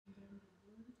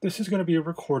This is going to be a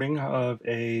recording of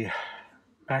a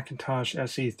Macintosh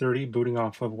SE 30 booting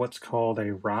off of what's called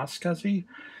a RaSCSI.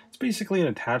 It's basically an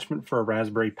attachment for a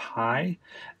Raspberry Pi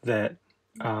that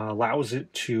allows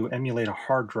it to emulate a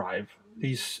hard drive.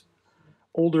 These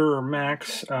older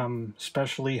Macs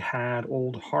especially had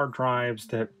old hard drives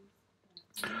that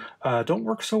don't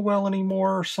work so well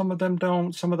anymore. Some of them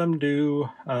don't, some of them do.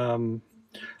 A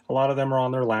lot of them are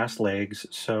on their last legs,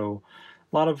 so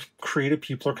a lot of creative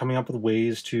people are coming up with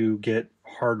ways to get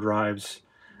hard drives,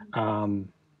 um,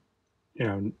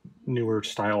 newer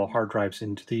style hard drives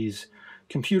into these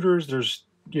computers. There's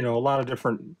a lot of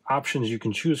different options you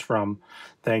can choose from,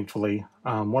 thankfully.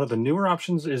 One of the newer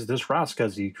options is this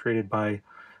RaSCSI created by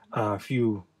a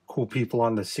few cool people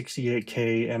on the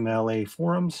 68K MLA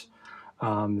forums.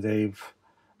 They've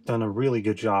done a really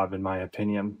good job, in my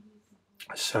opinion.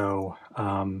 So,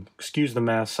 excuse the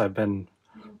mess. I've been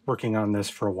working on this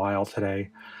for a while today.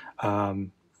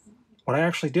 Um, what I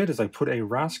actually did is I put a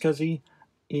RaSCSI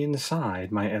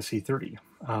inside my SE30.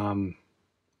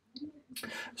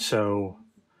 So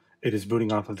it is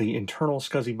booting off of the internal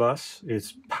SCSI bus.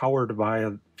 It's powered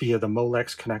via the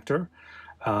Molex connector.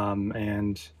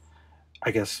 And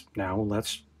I guess now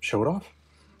let's show it off.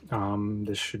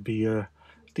 This should be a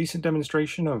decent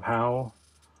demonstration of how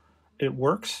it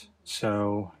works.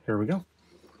 So here we go.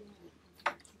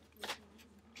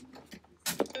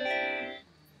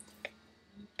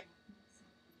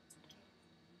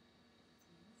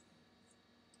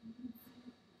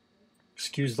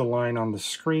 Excuse the line on the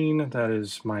screen. That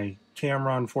is my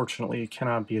camera. Unfortunately, it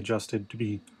cannot be adjusted to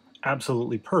be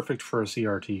absolutely perfect for a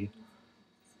CRT.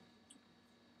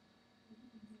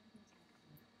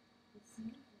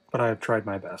 But I have tried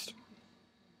my best.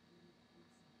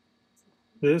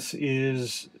 This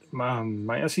is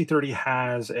my SE30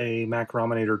 has a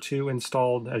Macrominator 2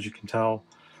 installed, as you can tell.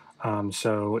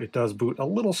 So it does boot a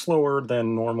little slower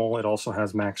than normal. It also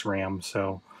has max RAM,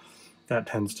 so that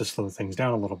tends to slow things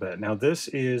down a little bit. Now this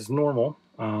is normal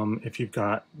if you've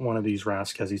got one of these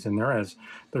RaSCSIs in there, as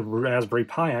the Raspberry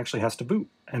Pi actually has to boot,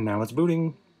 and now it's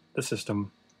booting the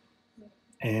system.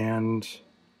 And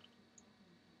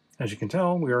as you can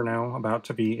tell, we are now about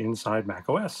to be inside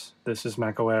macOS. This is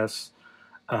macOS,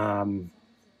 I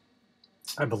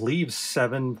believe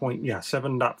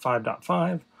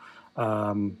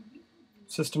 7.5.5,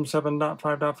 System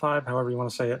 7.5.5, however you want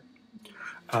to say it.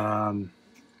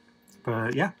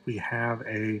 But yeah, we have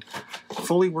a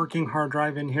fully working hard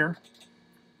drive in here.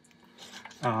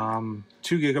 2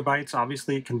 gigabytes.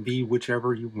 Obviously, it can be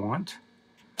whichever you want.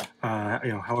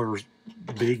 However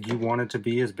big you want it to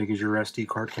be, as big as your SD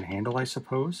card can handle, I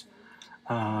suppose.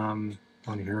 When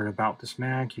you hear about this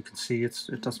Mac, you can see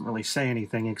it doesn't really say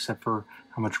anything except for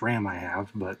how much RAM I have.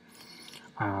 But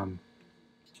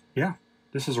yeah,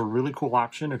 this is a really cool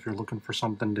option if you're looking for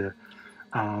something to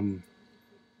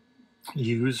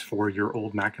use for your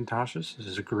old Macintoshes. This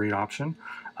is a great option,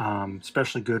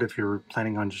 especially good if you're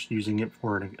planning on just using it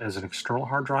as an external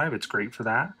hard drive. It's great for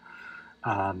that.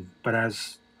 But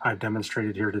as I've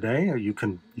demonstrated here today, you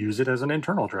can use it as an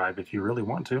internal drive if you really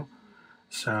want to.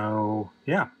 So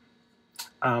yeah.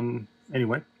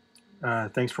 Anyway,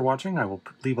 thanks for watching. I will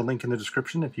leave a link in the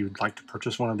description if you'd like to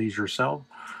purchase one of these yourself.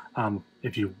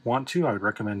 If you want to, I would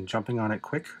recommend jumping on it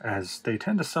quick, as they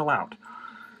tend to sell out.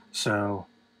 So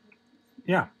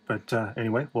yeah, but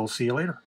anyway, we'll see you later.